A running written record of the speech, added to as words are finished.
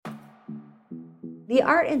The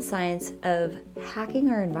art and science of hacking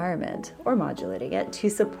our environment or modulating it to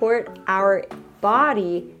support our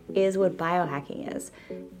body is what biohacking is.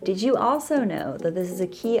 Did you also know that this is a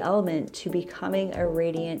key element to becoming a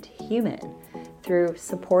radiant human? Through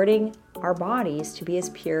supporting our bodies to be as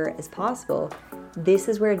pure as possible, this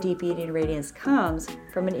is where deep eating radiance comes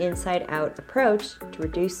from an inside-out approach to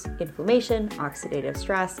reduce inflammation, oxidative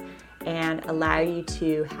stress, and allow you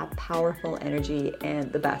to have powerful energy and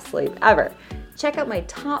the best sleep ever. Check out my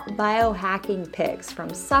top biohacking picks,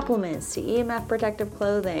 from supplements to EMF protective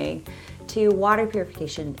clothing to water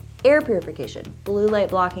purification, air purification, blue light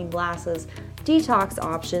blocking glasses, detox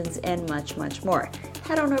options, and much, much more.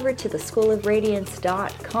 Head on over to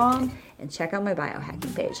theschoolofradiance.com and check out my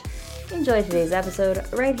biohacking page. Enjoy today's episode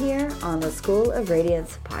right here on the School of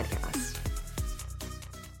Radiance podcast.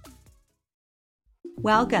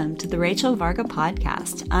 Welcome to the Rachel Varga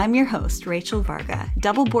podcast. I'm your host, Rachel Varga,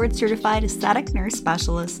 double board certified aesthetic nurse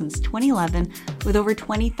specialist since 2011 with over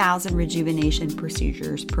 20,000 rejuvenation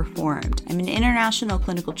procedures performed. I'm an international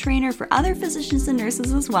clinical trainer for other physicians and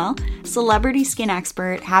nurses as well, celebrity skin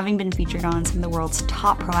expert, having been featured on some of the world's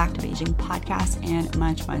top proactive aging podcasts, and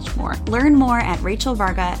much, much more. Learn more at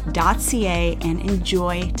rachelvarga.ca and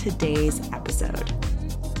enjoy today's episode.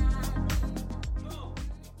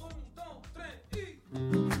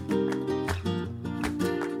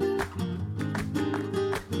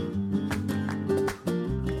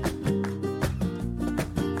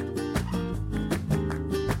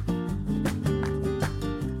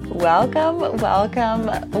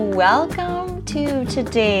 Welcome to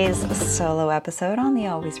today's solo episode on the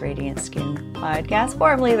Always Radiant Skin podcast,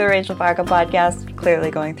 formerly the Rachel Varga podcast,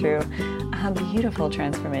 clearly going through a beautiful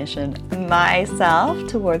transformation myself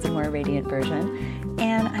towards a more radiant version.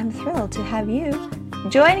 And I'm thrilled to have you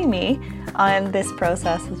joining me on this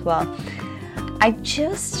process as well. I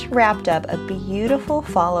just wrapped up a beautiful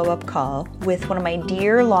follow-up call with one of my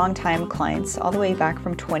dear longtime clients all the way back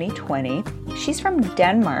from 2020. She's from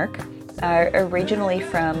Denmark, originally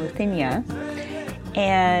from Lithuania,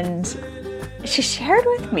 and she shared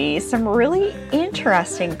with me some really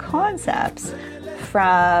interesting concepts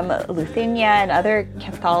from Lithuania and other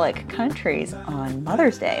Catholic countries on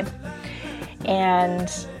Mother's Day.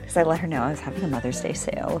 And because I let her know I was having a Mother's Day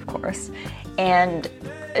sale, of course, and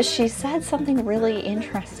she said something really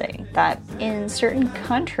interesting, that in certain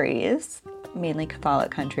countries, mainly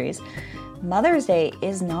Catholic countries, Mother's Day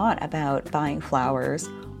is not about buying flowers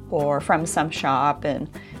or from some shop and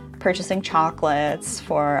purchasing chocolates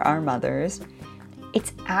for our mothers.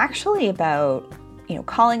 It's actually about,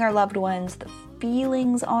 calling our loved ones, the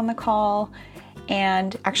feelings on the call,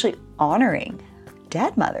 and actually honoring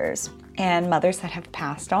dead mothers and mothers that have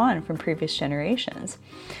passed on from previous generations.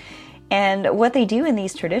 And what they do in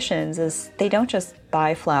these traditions is they don't just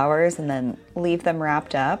buy flowers and then leave them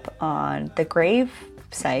wrapped up on the grave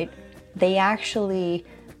site. They actually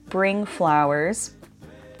bring flowers,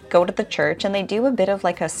 go to the church, and they do a bit of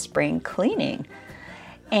like a spring cleaning.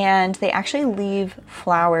 And they actually leave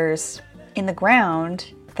flowers in the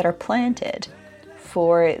ground that are planted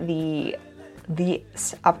for the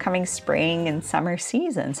upcoming spring and summer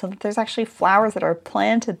season. So that there's actually flowers that are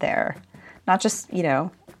planted there, not just,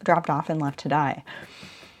 dropped off and left to die.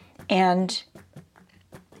 And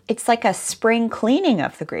it's like a spring cleaning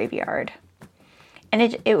of the graveyard.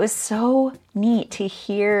 And it was so neat to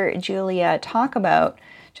hear Julia talk about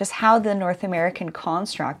just how the North American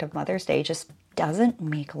construct of Mother's Day just doesn't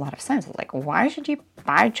make a lot of sense. It's like, why should you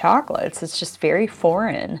buy chocolates? It's just very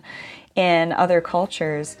foreign in other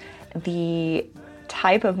cultures. The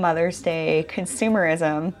type of Mother's Day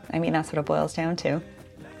consumerism, that's what it boils down to,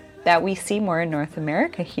 that we see more in North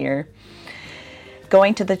America here.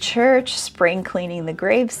 Going to the church, spring cleaning the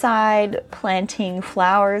graveside, planting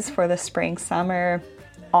flowers for the spring, summer,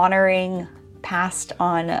 honoring passed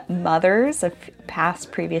on mothers of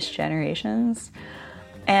past previous generations,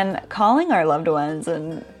 and calling our loved ones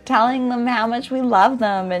and telling them how much we love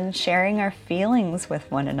them and sharing our feelings with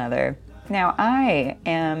one another. Now, I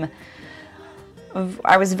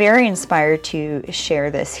was very inspired to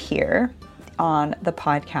share this here on the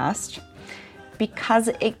podcast because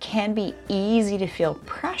it can be easy to feel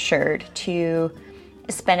pressured to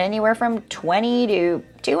spend anywhere from $20 to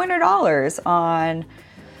 $200 on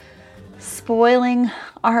spoiling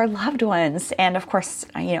our loved ones. And of course,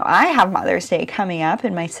 I have Mother's Day coming up,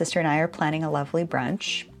 and my sister and I are planning a lovely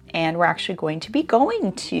brunch, and we're actually going to be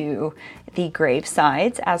going to the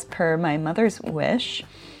gravesides as per my mother's wish,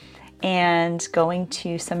 and going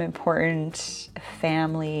to some important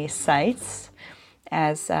family sites,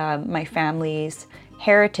 as my family's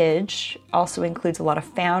heritage also includes a lot of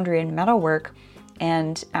foundry and metalwork,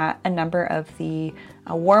 And at a number of the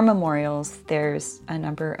war memorials, there's a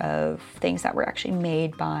number of things that were actually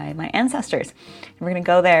made by my ancestors. And we're going to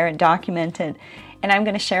go there and document it. And I'm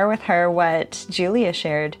going to share with her what Julia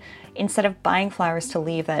shared. Instead of buying flowers to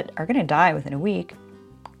leave that are going to die within a week,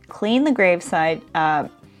 clean the gravesite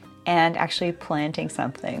up and actually planting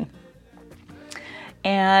something.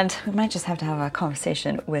 And we might just have to have a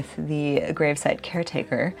conversation with the gravesite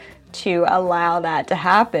caretaker to allow that to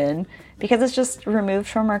happen, because it's just removed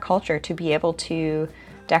from our culture to be able to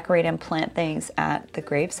decorate and plant things at the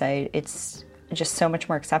gravesite. It's just so much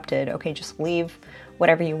more accepted. Okay, just leave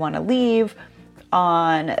whatever you want to leave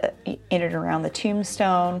in and around the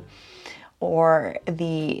tombstone or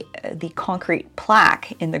the concrete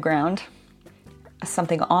plaque in the ground,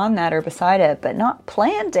 something on that or beside it, but not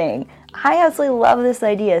planting. I absolutely love this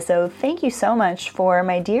idea. So thank you so much for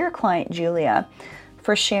my dear client, Julia,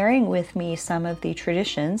 for sharing with me some of the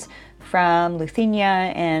traditions from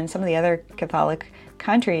Lithuania and some of the other Catholic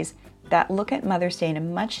countries that look at Mother's Day in a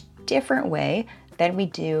much different way than we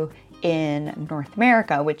do in North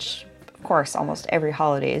America, which, of course, almost every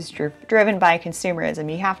holiday is driven by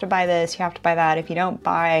consumerism. You have to buy this, you have to buy that. If you don't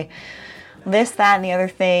buy this, that, and the other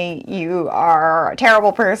thing, you are a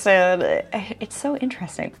terrible person. It's so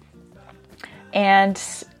interesting. And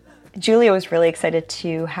Julia was really excited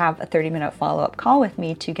to have a 30-minute follow-up call with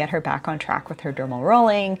me to get her back on track with her dermal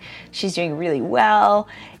rolling. She's doing really well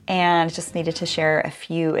and just needed to share a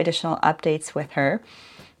few additional updates with her.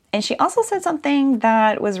 And she also said something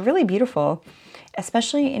that was really beautiful,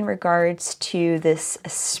 especially in regards to this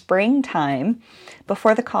springtime.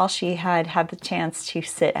 Before the call, she had the chance to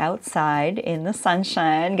sit outside in the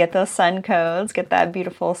sunshine, get those sun codes, get that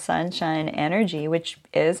beautiful sunshine energy, which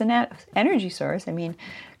is an energy source. I mean,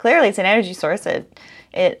 clearly it's an energy source.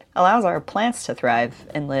 It allows our plants to thrive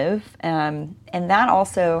and live. And that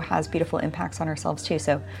also has beautiful impacts on ourselves too.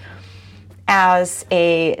 So as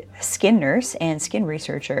a skin nurse and skin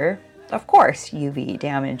researcher, of course, UV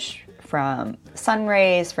damage from sun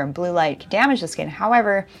rays, from blue light can damage the skin.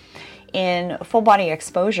 However, in full body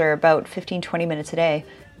exposure, about 15-20 minutes a day,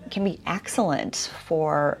 can be excellent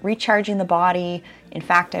for recharging the body. In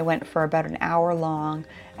fact, I went for about an hour-long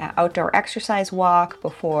outdoor exercise walk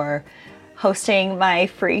before hosting my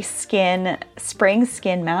free spring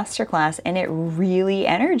skin masterclass, and it really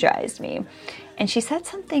energized me. And she said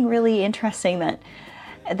something really interesting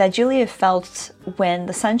that Julia felt when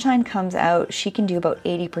the sunshine comes out, she can do about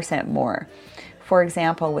 80% more. For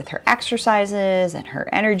example, with her exercises and her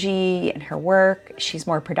energy and her work, she's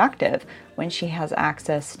more productive when she has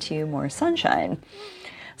access to more sunshine.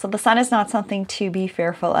 So the sun is not something to be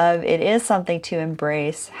fearful of. It is something to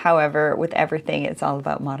embrace. However, with everything, it's all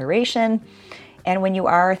about moderation. And when you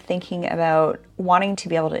are thinking about wanting to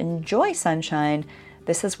be able to enjoy sunshine,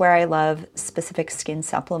 this is where I love specific skin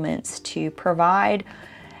supplements to provide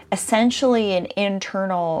essentially an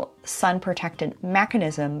internal sun protectant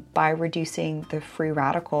mechanism by reducing the free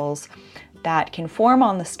radicals that can form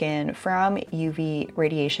on the skin from UV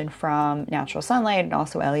radiation from natural sunlight and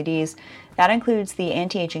also LEDs. That includes the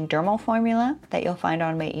anti-aging dermal formula that you'll find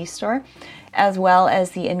on my e-store, as well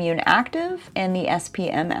as the immune active and the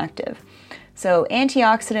SPM active. So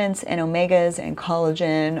antioxidants and omegas and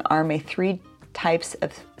collagen are my three types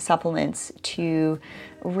of supplements to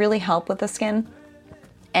really help with the skin.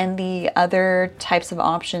 And the other types of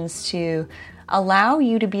options to allow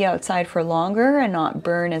you to be outside for longer and not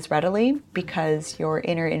burn as readily because your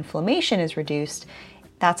inner inflammation is reduced.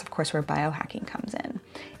 That's, of course, where biohacking comes in.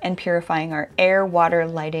 And purifying our air, water,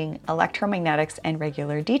 lighting, electromagnetics, and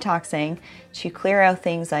regular detoxing to clear out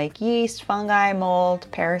things like yeast, fungi, mold,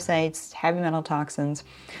 parasites, heavy metal toxins.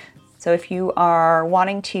 So if you are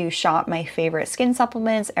wanting to shop my favorite skin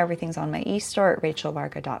supplements, everything's on my e-store at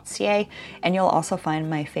rachelvarga.ca, and you'll also find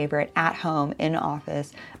my favorite at-home,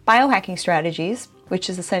 in-office biohacking strategies, which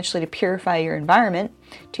is essentially to purify your environment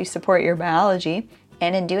to support your biology.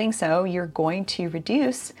 And in doing so, you're going to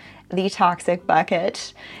reduce the toxic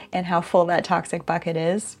bucket and how full that toxic bucket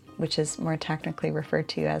is, which is more technically referred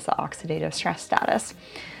to as the oxidative stress status,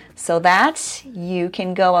 so that you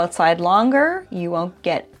can go outside longer. You won't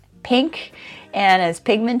get pink and as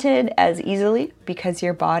pigmented as easily because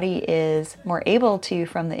your body is more able to,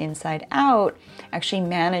 from the inside out, actually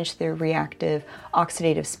manage the reactive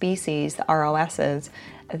oxidative species, the ROSs,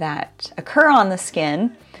 that occur on the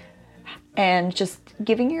skin, and just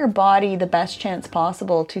giving your body the best chance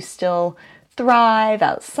possible to still thrive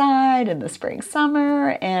outside in the spring,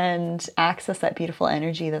 summer, and access that beautiful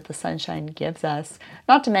energy that the sunshine gives us.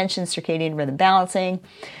 Not to mention circadian rhythm balancing,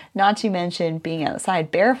 not to mention being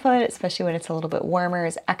outside barefoot, especially when it's a little bit warmer,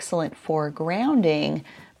 is excellent for grounding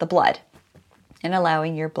the blood. and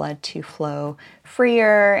allowing your blood to flow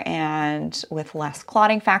freer and with less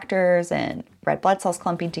clotting factors and red blood cells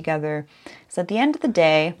clumping together. So at the end of the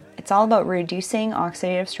day, it's all about reducing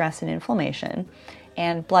oxidative stress and inflammation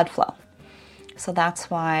and blood flow. So that's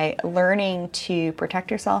why learning to protect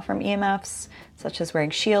yourself from EMFs, such as wearing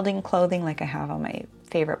shielding clothing like I have on my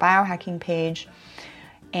favorite biohacking page,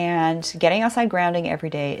 and getting outside grounding every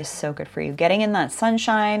day is so good for you. Getting in that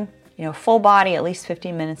sunshine, full body, at least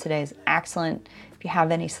 15 minutes a day is excellent. If you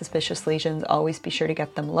have any suspicious lesions, always be sure to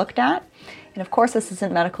get them looked at. And of course, this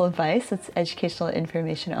isn't medical advice, it's educational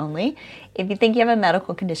information only. If you think you have a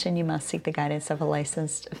medical condition, you must seek the guidance of a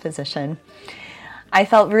licensed physician. I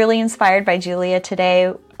felt really inspired by Julia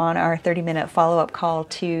today on our 30-minute follow-up call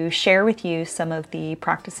to share with you some of the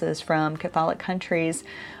practices from Catholic countries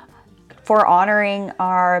for honoring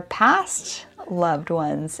our past loved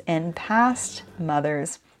ones and past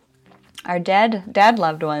mothers, our dead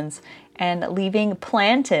loved ones, and leaving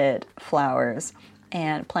planted flowers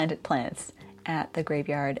and planted plants at the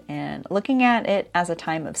graveyard and looking at it as a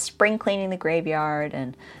time of spring cleaning the graveyard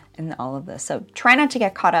and all of this. So try not to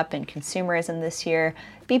get caught up in consumerism this year.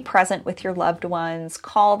 Be present with your loved ones.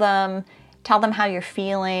 Call them. Tell them how you're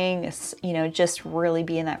feeling. Just really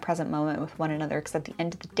be in that present moment with one another, because at the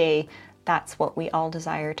end of the day, that's what we all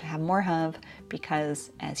desire to have more of,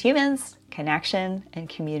 because as humans, connection and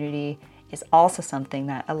community is also something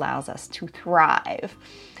that allows us to thrive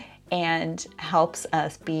and helps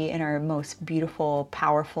us be in our most beautiful,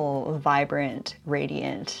 powerful, vibrant,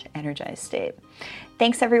 radiant, energized state.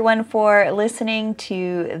 Thanks everyone for listening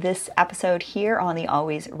to this episode here on the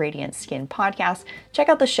Always Radiant Skin podcast. Check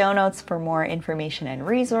out the show notes for more information and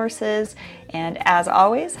resources. And as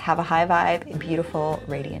always, have a high vibe, beautiful,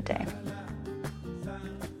 radiant day.